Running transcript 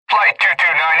Flight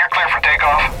 229, you're clear for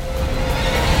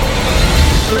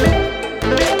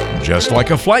takeoff. Just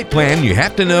like a flight plan, you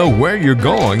have to know where you're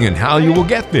going and how you will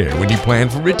get there when you plan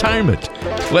for retirement.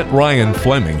 Let Ryan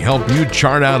Fleming help you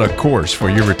chart out a course for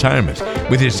your retirement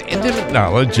with his intimate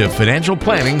knowledge of financial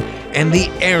planning and the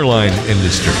airline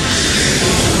industry.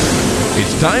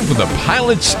 It's time for the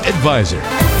Pilot's Advisor.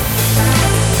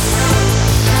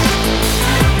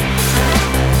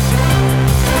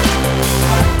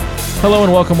 Hello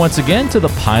and welcome once again to the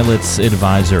Pilot's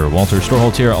Advisor. Walter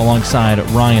Storholt here alongside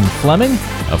Ryan Fleming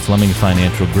of Fleming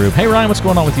Financial Group. Hey Ryan, what's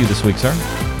going on with you this week, sir?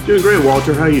 Doing great,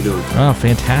 Walter. How are you doing? Oh,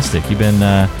 fantastic. You've been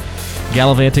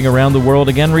gallivanting around the world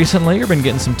again recently, or been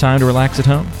getting some time to relax at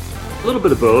home? A little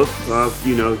bit of both.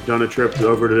 Done a trip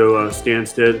over to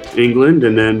Stansted, England,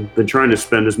 and then been trying to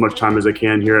spend as much time as I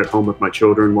can here at home with my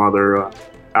children while they're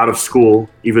out of school,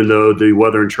 even though the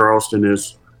weather in Charleston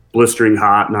is blistering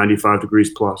hot, 95 degrees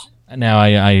plus. Now,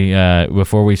 I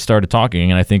before we started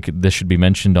talking, and I think this should be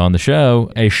mentioned on the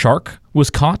show, a shark was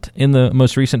caught in the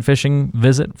most recent fishing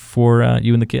visit for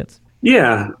you and the kids.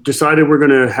 Yeah, decided we're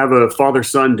going to have a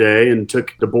father-son day and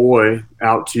took the boy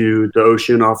out to the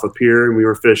ocean off a pier, and we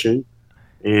were fishing.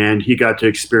 And he got to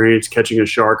experience catching a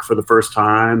shark for the first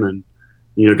time and,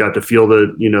 got to feel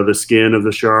the skin of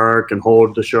the shark and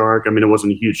hold the shark. I mean, it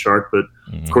wasn't a huge shark, but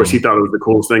of course he thought it was the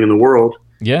coolest thing in the world.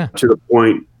 Yeah. To the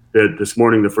point that this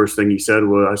morning, the first thing he said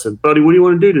was, I said, buddy, what do you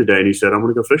want to do today? And he said, I'm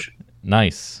going to go fishing.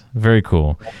 Nice. Very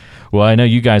cool. Well, I know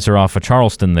you guys are off of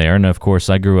Charleston there, and of course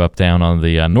I grew up down on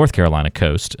the North Carolina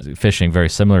coast fishing very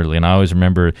similarly, and I always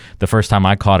remember the first time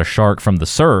I caught a shark from the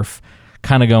surf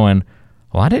kind of going,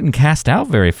 well, I didn't cast out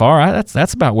very far.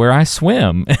 That's about where I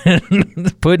swim.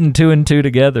 Putting two and two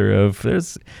together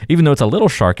even though it's a little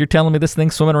shark, you're telling me this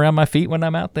thing's swimming around my feet when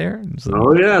I'm out there? So,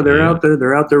 oh yeah, they're out there.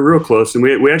 They're out there real close. And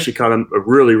we actually caught a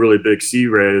really, really big sea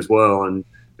ray as well. And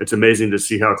it's amazing to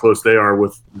see how close they are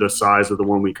with the size of the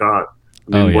one we caught.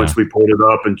 I mean, once we pulled it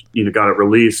up and got it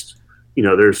released,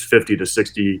 there's 50 to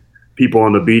 60 people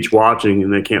on the beach watching,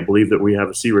 and they can't believe that we have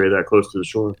a sea ray that close to the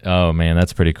shore. Oh man,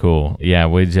 that's pretty cool. Yeah,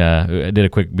 we did a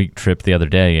quick beach trip the other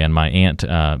day, and my aunt,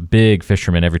 big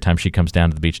fisherman, every time she comes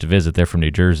down to the beach to visit, they're from New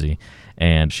Jersey,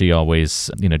 and she always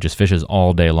just fishes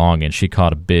all day long, and she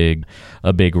caught a big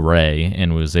ray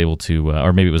and was able to,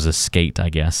 or maybe it was a skate, I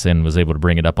guess, and was able to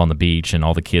bring it up on the beach, and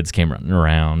all the kids came running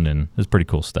around, and it was pretty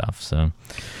cool stuff. So.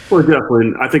 Well,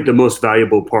 definitely. I think the most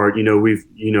valuable part,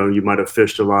 you might have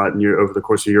fished a lot over the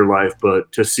course of your life,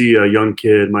 but to see a young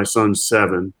kid, my son's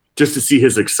 7, just to see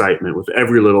his excitement with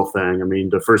every little thing. I mean,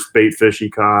 the first bait fish he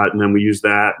caught, and then we use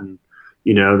that, and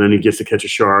then he gets to catch a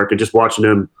shark, and just watching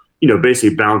him,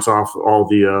 basically bounce off all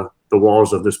the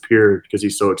walls of this pier because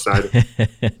he's so excited.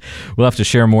 We'll have to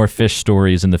share more fish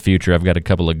stories in the future. I've got a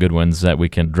couple of good ones that we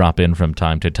can drop in from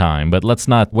time to time. But let's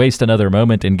not waste another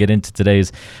moment and get into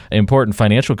today's important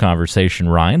financial conversation,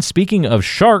 Ryan. Speaking of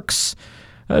sharks,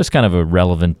 there's kind of a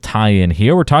relevant tie-in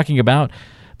here. We're talking about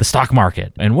the stock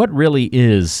market and what really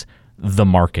is the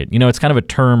market. It's kind of a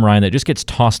term, Ryan, that just gets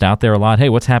tossed out there a lot. Hey,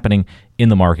 what's happening in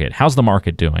the market? How's the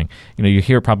market doing? You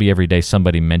hear probably every day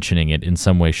somebody mentioning it in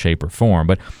some way, shape, or form.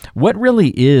 But what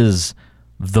really is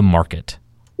the market?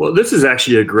 Well, this is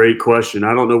actually a great question.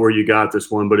 I don't know where you got this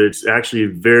one, but it's actually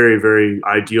very, very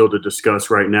ideal to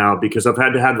discuss right now because I've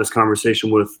had to have this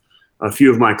conversation with a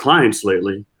few of my clients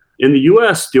lately. In the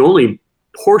U.S., the only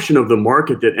portion of the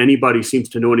market that anybody seems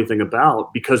to know anything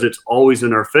about, because it's always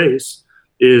in our face,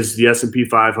 is the S&P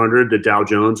 500, the Dow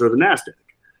Jones, or the NASDAQ.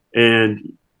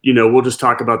 And, we'll just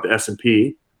talk about the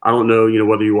S&P. I don't know,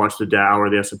 whether you watch the Dow or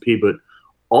the S&P, but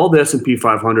all the S&P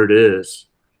 500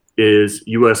 is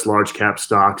U.S. large cap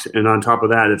stocks. And on top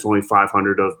of that, it's only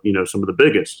 500 of, some of the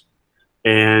biggest.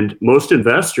 And most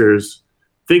investors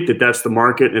think that that's the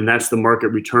market and that's the market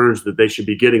returns that they should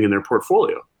be getting in their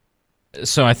portfolio.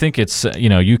 So I think it's,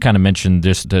 you kind of mentioned,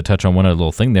 just to touch on one other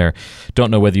little thing there, don't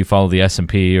know whether you follow the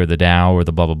S&P or the Dow or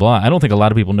the blah, blah, blah. I don't think a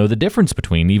lot of people know the difference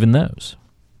between even those.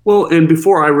 Well, and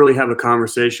before I really have a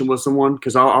conversation with someone,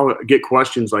 because I'll get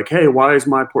questions like, hey, why is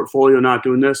my portfolio not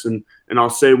doing this? And I'll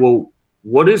say, well,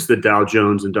 what is the Dow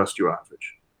Jones Industrial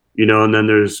Average? And then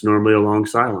there's normally a long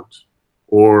silence.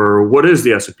 Or what is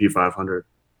the S&P 500?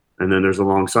 And then there's a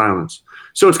long silence.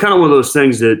 So it's kind of one of those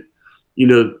things that,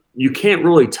 you can't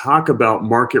really talk about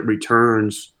market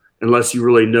returns unless you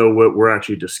really know what we're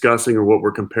actually discussing or what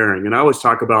we're comparing. And I always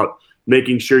talk about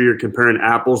making sure you're comparing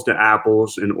apples to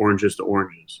apples and oranges to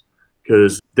oranges,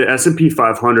 because the S&P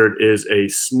 500 is a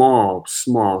small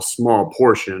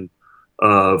portion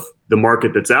of the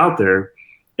market that's out there.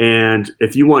 And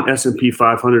if you want S&P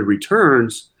 500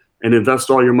 returns and invest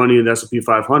all your money in the S&P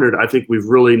 500, I think we've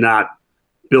really not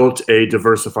built a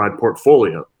diversified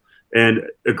portfolio. And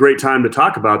a great time to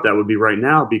talk about that would be right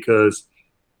now, because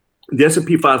the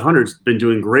S&P 500 has been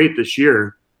doing great this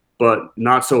year, but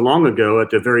not so long ago, at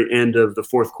the very end of the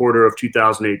fourth quarter of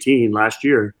 2018, last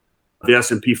year, the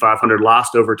S&P 500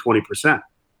 lost over 20%.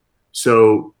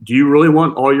 So do you really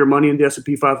want all your money in the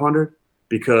S&P 500?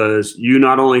 Because you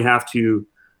not only have to,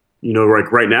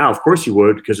 like right now, of course you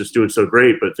would, because it's doing so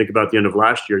great, but think about the end of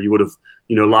last year, you would have,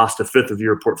 lost a fifth of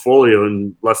your portfolio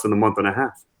in less than a month and a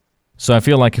half. So I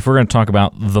feel like if we're going to talk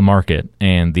about the market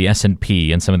and the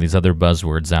S&P and some of these other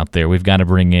buzzwords out there, we've got to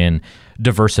bring in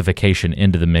diversification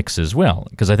into the mix as well.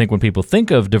 Because I think when people think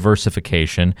of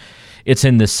diversification, it's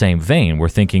in this same vein. We're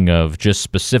thinking of just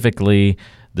specifically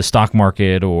the stock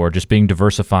market or just being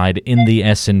diversified in the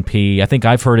S&P. I think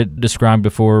I've heard it described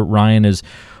before, Ryan, as,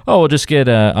 we'll just get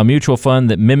a mutual fund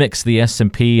that mimics the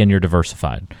S&P and you're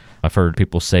diversified. I've heard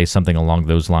people say something along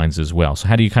those lines as well. So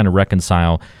how do you kind of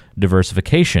reconcile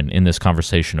diversification in this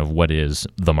conversation of what is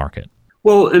the market?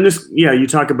 Well, in this, you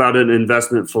talk about an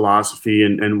investment philosophy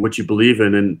and what you believe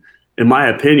in. And in my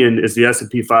opinion, is the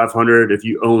S&P 500, if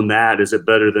you own that, is it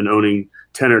better than owning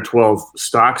 10 or 12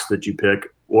 stocks that you pick?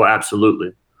 Well,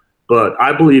 absolutely. But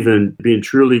I believe in being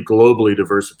truly globally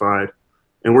diversified.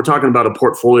 And we're talking about a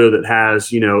portfolio that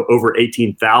has, over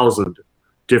 18,000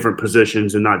 different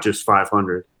positions and not just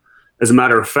 500. As a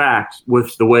matter of fact,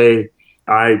 with the way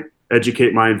I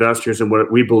educate my investors and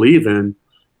what we believe in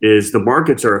is the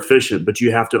markets are efficient, but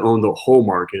you have to own the whole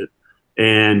market.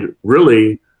 And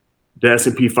really, the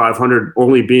S&P 500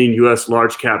 only being U.S.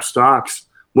 large cap stocks,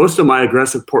 most of my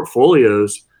aggressive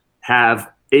portfolios have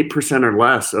 8% or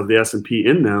less of the S&P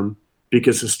in them,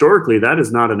 because historically that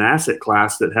is not an asset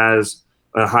class that has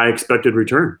a high expected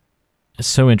return. It's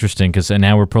so interesting because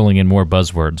now we're pulling in more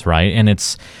buzzwords, right? And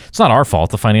it's not our fault.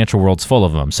 The financial world's full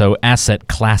of them. So asset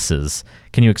classes.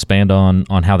 Can you expand on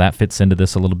how that fits into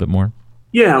this a little bit more?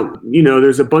 Yeah,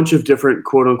 there's a bunch of different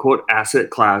quote unquote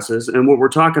asset classes. And what we're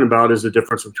talking about is the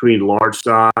difference between large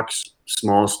stocks,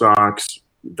 small stocks,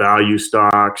 value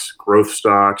stocks, growth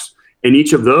stocks. And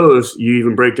each of those, you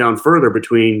even break down further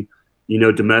between,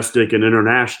 domestic and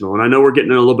international. And I know we're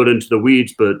getting a little bit into the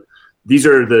weeds, but these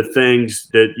are the things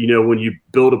that, when you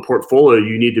build a portfolio,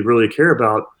 you need to really care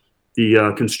about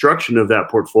the construction of that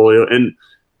portfolio.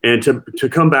 And to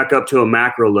come back up to a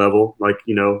macro level, like,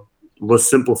 let's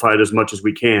simplify it as much as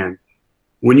we can.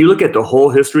 When you look at the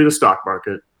whole history of the stock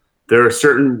market, there are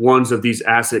certain ones of these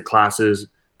asset classes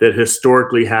that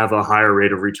historically have a higher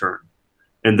rate of return.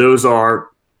 And those are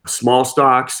small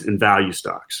stocks and value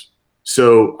stocks.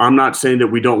 So I'm not saying that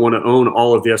we don't want to own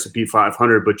all of the S&P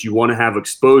 500, but you want to have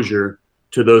exposure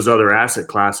to those other asset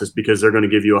classes because they're going to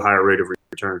give you a higher rate of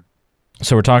return.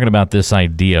 So we're talking about this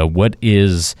idea. What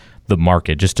is the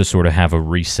market, just to sort of have a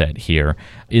reset here?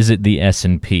 Is it the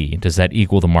S&P? Does that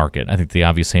equal the market? I think the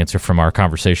obvious answer from our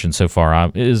conversation so far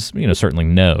is, certainly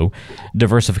no.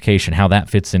 Diversification, how that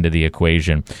fits into the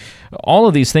equation. All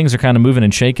of these things are kind of moving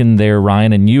and shaking there,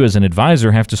 Ryan, and you as an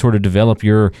advisor have to sort of develop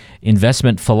your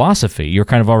investment philosophy. You're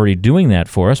kind of already doing that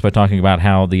for us by talking about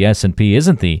how the S&P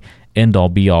isn't the end-all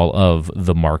be-all of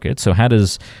the market. So how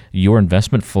does your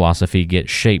investment philosophy get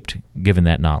shaped given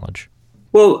that knowledge?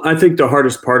 Well, I think the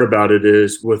hardest part about it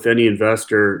is with any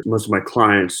investor, most of my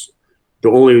clients, the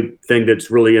only thing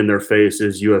that's really in their face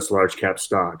is U.S. large cap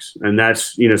stocks. And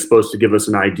that's, supposed to give us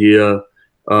an idea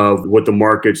of what the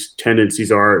market's tendencies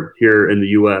are here in the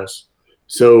U.S.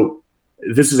 So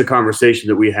this is a conversation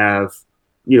that we have,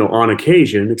 on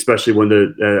occasion, especially when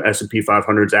the S&P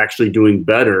 500 is actually doing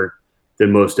better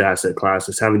than most asset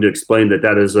classes, having to explain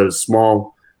that is a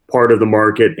small part of the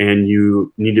market and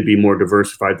you need to be more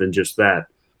diversified than just that.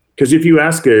 Because if you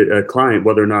ask a client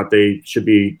whether or not they should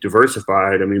be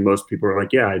diversified, most people are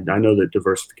like, yeah, I know that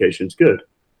diversification is good.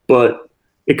 But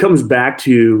it comes back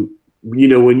to,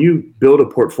 when you build a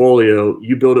portfolio,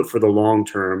 you build it for the long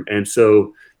term. And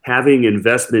so having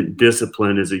investment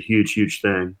discipline is a huge, huge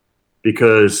thing,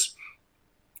 because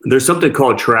there's something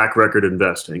called track record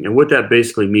investing. And what that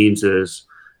basically means is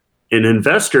an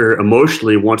investor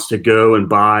emotionally wants to go and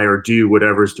buy or do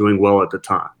whatever is doing well at the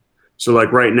time. So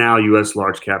like right now, U.S.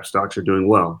 large cap stocks are doing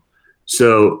well.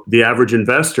 So the average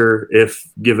investor, if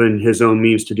given his own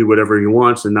means to do whatever he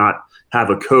wants and not have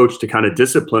a coach to kind of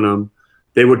discipline him,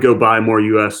 they would go buy more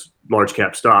U.S. large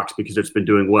cap stocks because it's been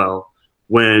doing well.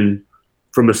 When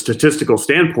from a statistical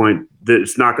standpoint, that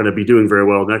it's not going to be doing very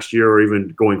well next year or even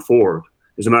going forward.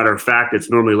 As a matter of fact, it's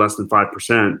normally less than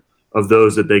 5% of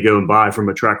those that they go and buy from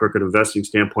a track record investing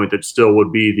standpoint that still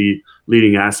would be the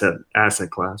leading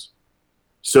asset class.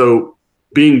 So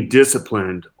being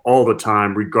disciplined all the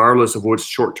time, regardless of what's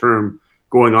short-term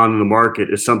going on in the market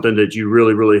is something that you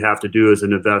really, really have to do as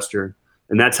an investor.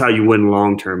 And that's how you win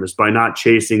long term, is by not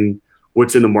chasing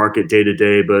what's in the market day to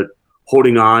day, but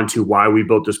holding on to why we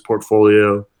built this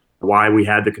portfolio, why we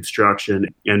had the construction,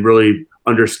 and really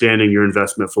understanding your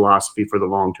investment philosophy for the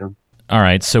long term. All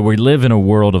right, so we live in a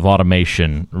world of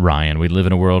automation, Ryan. We live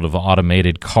in a world of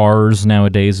automated cars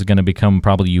nowadays. Are going to become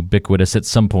probably ubiquitous at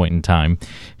some point in time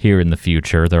here in the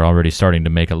future. They're already starting to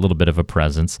make a little bit of a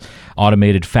presence.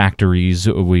 Automated factories.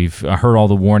 We've heard all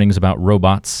the warnings about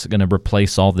robots going to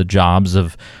replace all the jobs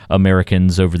of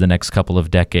Americans over the next couple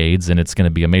of decades, and it's going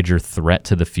to be a major threat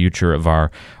to the future of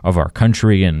our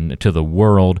country and to the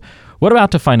world. What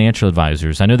about to financial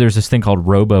advisors? I know there's this thing called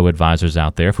robo-advisors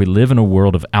out there. If we live in a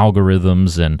world of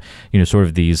algorithms and sort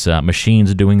of these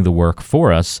machines doing the work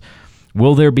for us,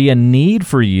 will there be a need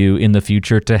for you in the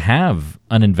future to have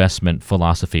an investment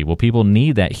philosophy? Will people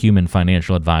need that human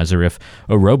financial advisor if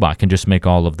a robot can just make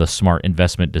all of the smart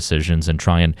investment decisions and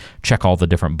try and check all the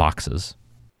different boxes?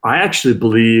 I actually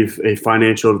believe a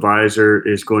financial advisor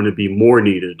is going to be more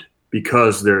needed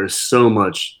because there is so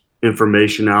much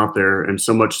information out there and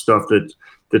so much stuff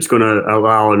that's going to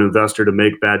allow an investor to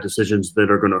make bad decisions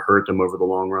that are going to hurt them over the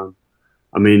long run.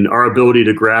 I mean, our ability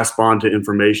to grasp onto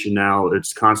information now,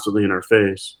 it's constantly in our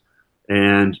face.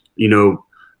 And,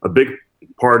 a big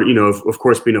part, of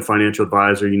course, being a financial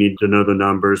advisor, you need to know the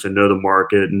numbers and know the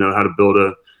market and know how to build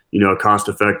a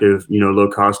cost-effective,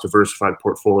 low-cost diversified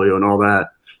portfolio and all that.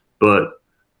 But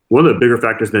one of the bigger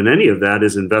factors than any of that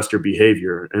is investor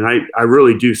behavior. And I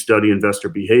really do study investor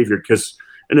behavior because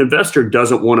an investor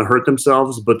doesn't want to hurt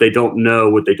themselves, but they don't know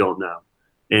what they don't know.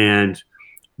 And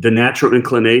the natural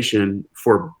inclination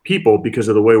for people, because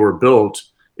of the way we're built,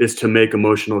 is to make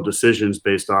emotional decisions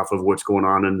based off of what's going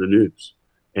on in the news.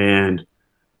 And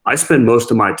I spend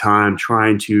most of my time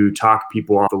trying to talk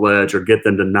people off the ledge or get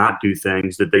them to not do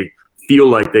things that they feel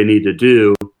like they need to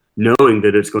do, knowing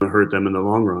that it's going to hurt them in the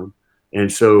long run. And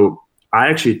so I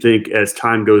actually think as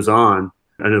time goes on,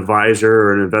 an advisor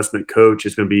or an investment coach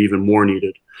is going to be even more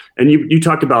needed. And you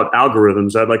talked about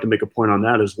algorithms. I'd like to make a point on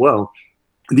that as well.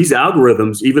 These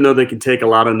algorithms, even though they can take a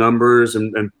lot of numbers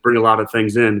and bring a lot of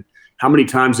things in, how many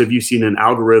times have you seen an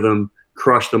algorithm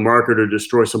crush the market or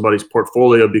destroy somebody's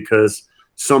portfolio because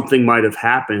something might have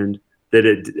happened that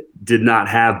it did not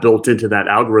have built into that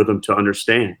algorithm to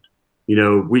understand?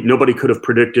 Nobody could have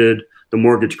predicted the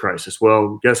mortgage crisis.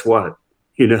 Well, guess what?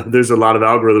 There's a lot of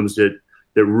algorithms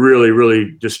that really,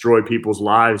 really destroy people's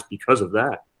lives because of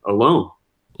that alone.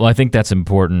 Well, I think that's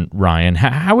important, Ryan.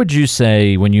 How would you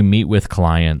say when you meet with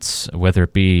clients, whether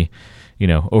it be,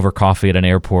 over coffee at an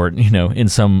airport, in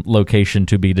some location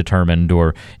to be determined,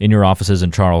 or in your offices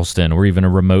in Charleston, or even a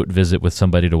remote visit with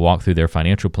somebody to walk through their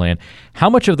financial plan, how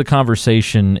much of the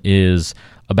conversation is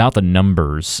about the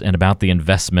numbers and about the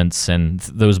investments and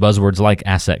those buzzwords like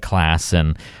asset class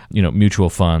and mutual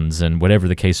funds and whatever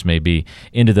the case may be,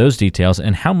 into those details,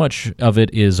 and how much of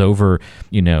it is over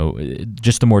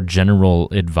just the more general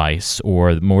advice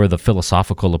or more the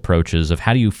philosophical approaches of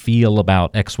how do you feel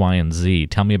about X, Y, and Z?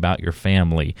 Tell me about your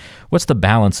family. What's the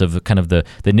balance of kind of the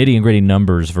nitty and gritty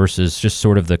numbers versus just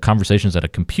sort of the conversations that a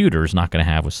computer is not going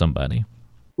to have with somebody?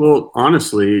 Well,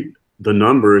 honestly, the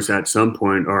numbers at some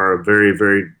point are a very,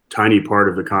 very tiny part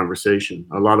of the conversation.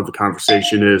 A lot of the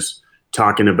conversation is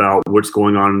talking about what's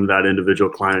going on in that individual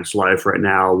client's life right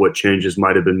now, what changes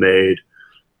might have been made,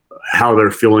 how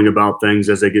they're feeling about things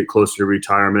as they get closer to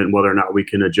retirement, and whether or not we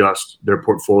can adjust their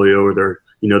portfolio or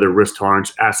their risk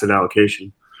tolerance, asset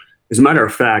allocation. As a matter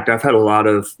of fact, I've had a lot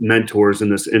of mentors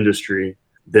in this industry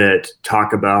that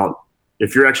talk about,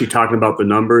 if you're actually talking about the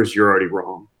numbers, you're already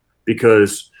wrong.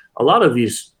 Because a lot of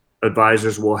these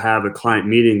advisors will have a client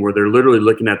meeting where they're literally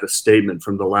looking at the statement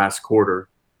from the last quarter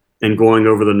and going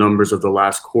over the numbers of the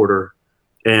last quarter.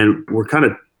 And we're kind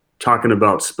of talking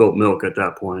about spilt milk at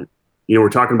that point. We're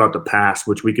talking about the past,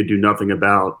 which we could do nothing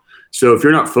about. So if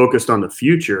you're not focused on the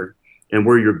future and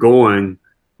where you're going,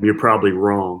 you're probably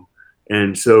wrong.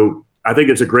 And so I think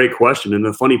it's a great question. And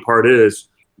the funny part is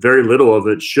very little of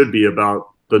it should be about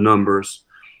the numbers.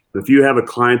 If you have a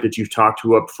client that you've talked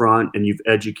to up front and you've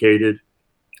educated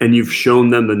and you've shown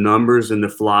them the numbers and the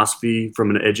philosophy from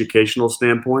an educational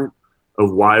standpoint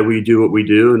of why we do what we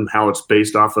do and how it's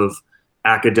based off of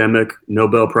academic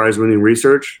Nobel Prize winning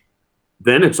research,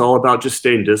 then it's all about just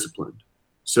staying disciplined.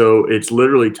 So it's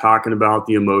literally talking about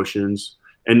the emotions,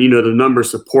 and the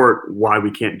numbers support why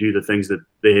we can't do the things that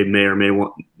they may or may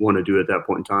want to do at that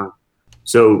point in time.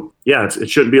 So yeah, it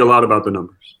shouldn't be a lot about the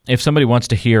numbers. If somebody wants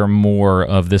to hear more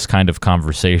of this kind of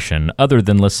conversation, other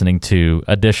than listening to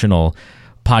additional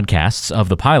podcasts of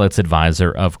the Pilot's Advisor,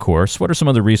 of course. What are some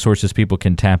other resources people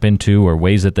can tap into, or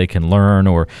ways that they can learn,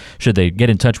 or should they get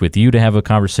in touch with you to have a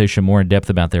conversation more in depth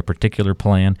about their particular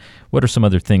plan? What are some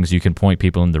other things you can point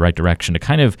people in the right direction to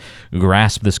kind of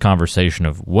grasp this conversation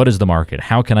of what is the market?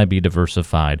 How can I be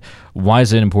diversified? Why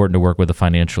is it important to work with a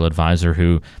financial advisor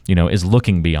who, is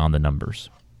looking beyond the numbers?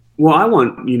 Well, I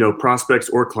want, prospects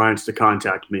or clients to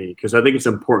contact me because I think it's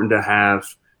important to have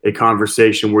a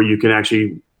conversation where you can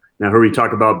actually, now here we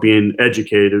talk about being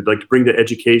educated, like to bring the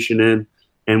education in.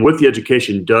 And with the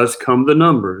education does come the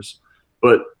numbers,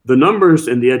 but the numbers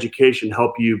and the education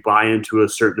help you buy into a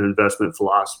certain investment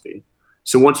philosophy.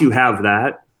 So once you have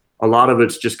that, a lot of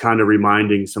it's just kind of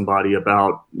reminding somebody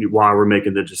about why we're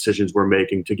making the decisions we're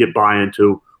making to get buy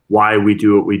into why we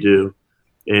do what we do.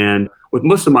 And with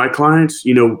most of my clients,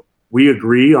 we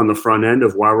agree on the front end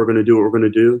of why we're going to do what we're going to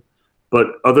do. But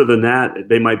other than that,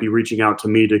 they might be reaching out to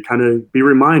me to kind of be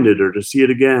reminded or to see it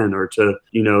again or to,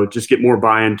 just get more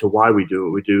buy-in to why we do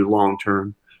what we do long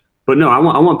term. But no, I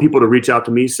want people to reach out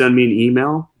to me, send me an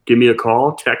email, give me a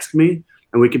call, text me,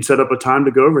 and we can set up a time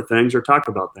to go over things or talk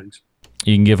about things.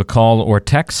 You can give a call or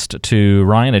text to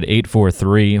Ryan at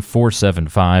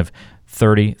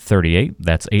 843-475-3038.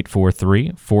 That's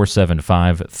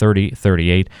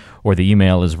 843-475-3038. Or the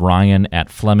email is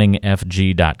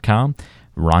ryan@flemingfg.com.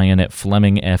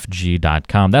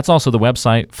 ryan@flemingfg.com. That's also the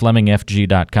website,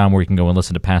 flemingfg.com, where you can go and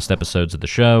listen to past episodes of the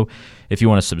show. If you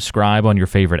want to subscribe on your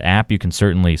favorite app, you can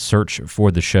certainly search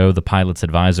for the show, The Pilot's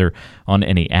Advisor, on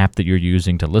any app that you're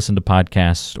using to listen to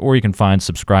podcasts, or you can find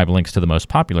subscribe links to the most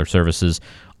popular services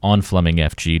on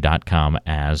flemingfg.com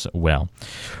as well.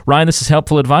 Ryan, this is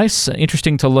helpful advice.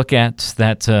 Interesting to look at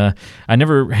that. I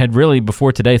never had really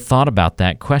before today thought about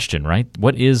that question, right?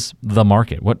 What is the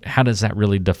market? How does that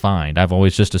really define? I've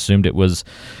always just assumed it was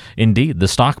indeed the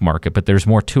stock market, but there's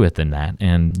more to it than that.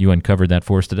 And you uncovered that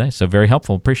for us today. So very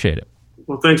helpful. Appreciate it.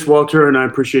 Well, thanks, Walter. And I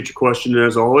appreciate your question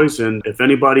as always. And if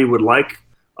anybody would like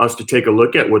us to take a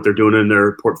look at what they're doing in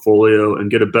their portfolio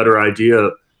and get a better idea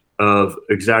of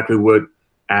exactly what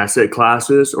asset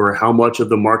classes or how much of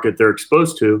the market they're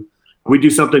exposed to, we do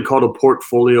something called a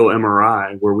portfolio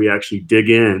MRI, where we actually dig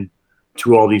in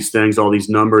to all these things, all these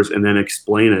numbers, and then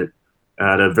explain it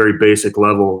at a very basic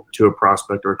level to a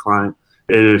prospect or a client.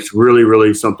 And it's really,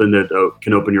 really something that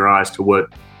can open your eyes to what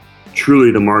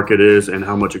truly the market is and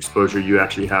how much exposure you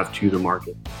actually have to the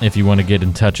market. If you want to get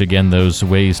in touch, again, those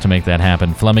ways to make that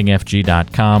happen,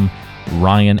 flemingfg.com.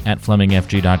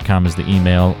 Ryan@flemingfg.com is the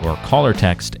email, or call or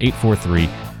text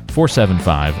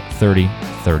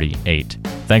 843-475-3038.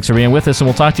 Thanks for being with us, and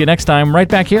we'll talk to you next time right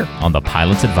back here on the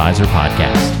Pilot's Advisor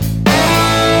Podcast.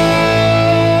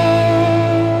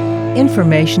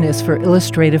 Information is for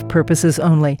illustrative purposes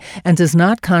only and does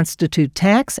not constitute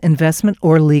tax, investment,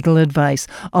 or legal advice.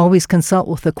 Always consult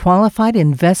with a qualified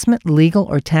investment, legal,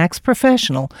 or tax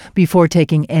professional before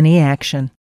taking any action.